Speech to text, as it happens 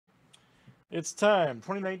It's time.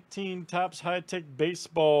 2019 Topps High Tech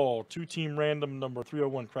Baseball. 2-team random number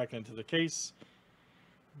 301 cracking into the case.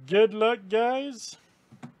 Good luck, guys.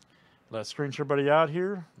 Let's screen everybody out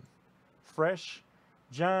here. Fresh.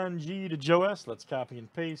 John G to Joe S. Let's copy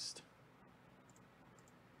and paste.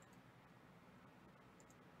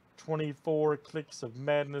 24 clicks of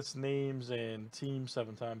madness, names, and teams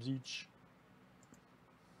 7 times each.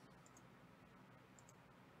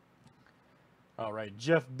 All right,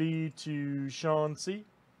 Jeff B to Sean C.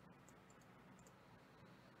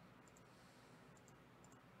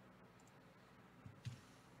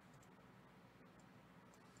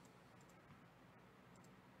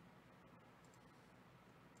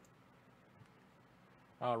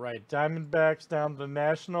 All right, Diamondbacks down to the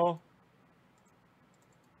National.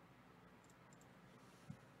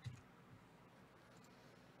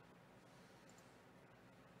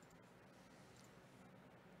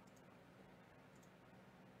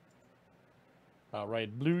 All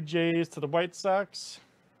right, Blue Jays to the White Sox.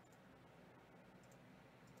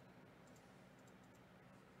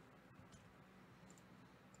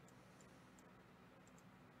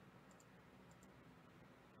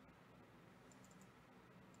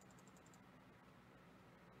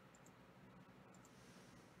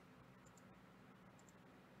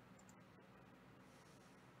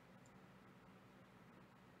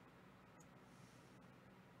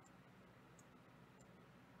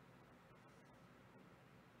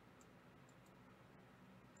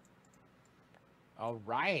 All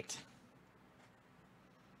right.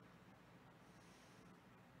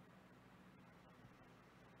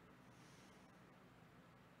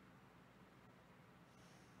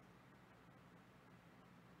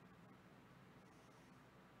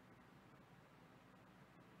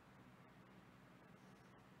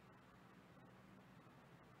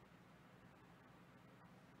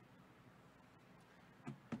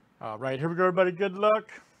 All right, here we go, everybody. Good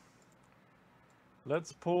luck.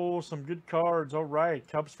 Let's pull some good cards. All right,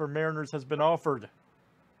 Cubs for Mariners has been offered.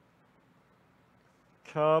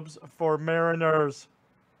 Cubs for Mariners.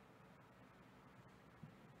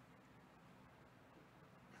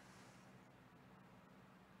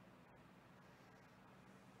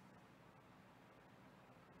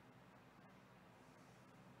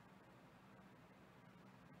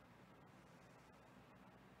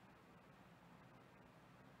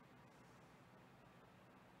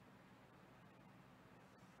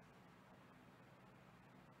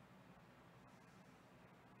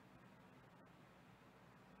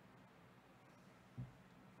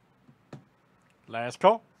 Last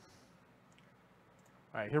call. All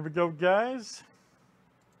right, here we go, guys.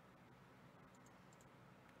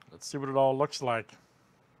 Let's see what it all looks like.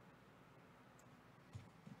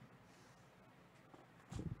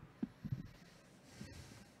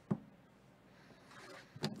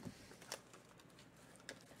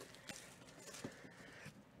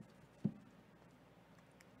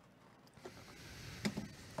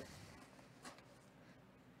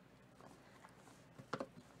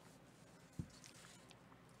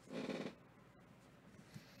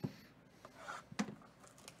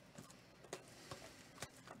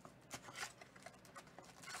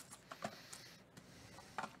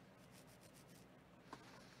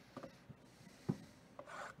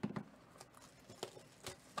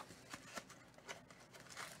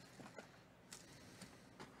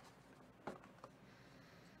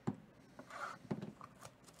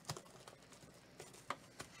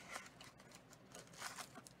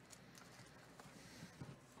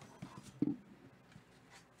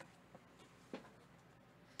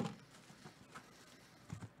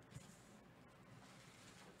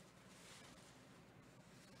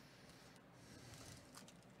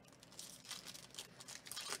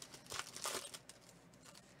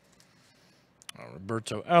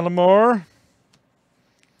 Roberto Alomar.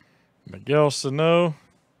 Miguel Sano.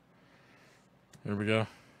 Here we go.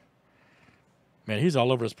 Man, he's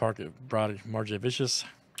all over his pocket. Marge Vicious.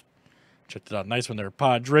 Checked it out. Nice one there.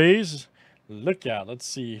 Padres. Look out. Let's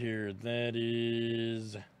see here. That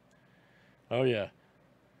is... Oh, yeah.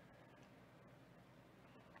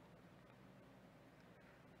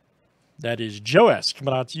 That is Joe S.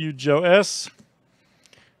 Coming out to you, Joe S.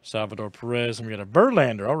 Salvador Perez. And we got a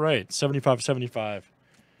Verlander. All right. 75-75.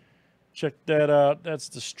 Check that out. That's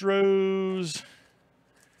the Stros.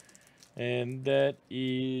 And that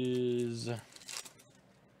is...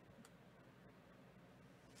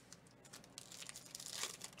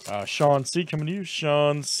 Sean C. coming to you.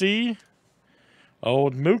 Sean C.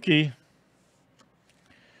 Old Mookie.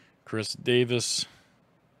 Chris Davis.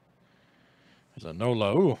 There's a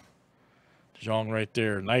Nola. Ooh. DeJong right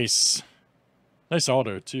there. Nice. Nice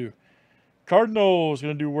auto, too. Cardinals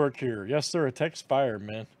going to do work here. Yes, sir. A text fire,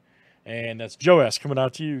 man. And that's Joe S. coming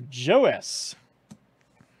out to you. Joe S.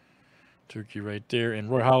 Turkey right there.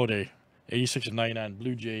 And Roy Halladay, 86/99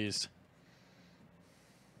 Blue Jays.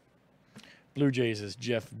 Blue Jays is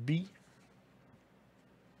Jeff B.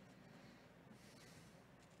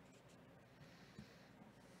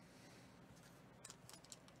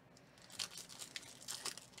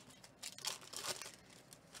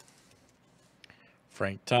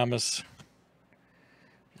 Frank Thomas.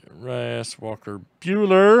 Rass, Walker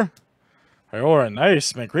Bueller. All right,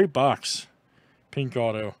 nice, man. Great box. Pink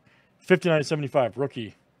auto. 59/75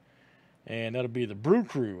 rookie. And that'll be the Brew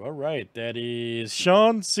Crew. All right, that is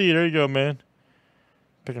Sean C. There you go, man.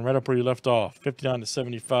 Picking right up where you left off.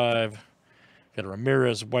 59/75. Got a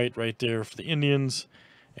Ramirez white right there for the Indians.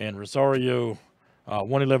 And Rosario,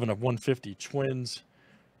 111/150 Twins.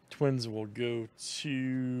 Twins will go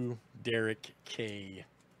to Derek K.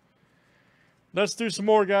 Let's do some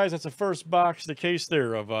more, guys. That's the first box, the case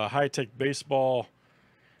there of high-tech baseball.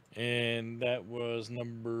 And that was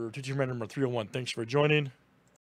number 2 number 301. Thanks for joining.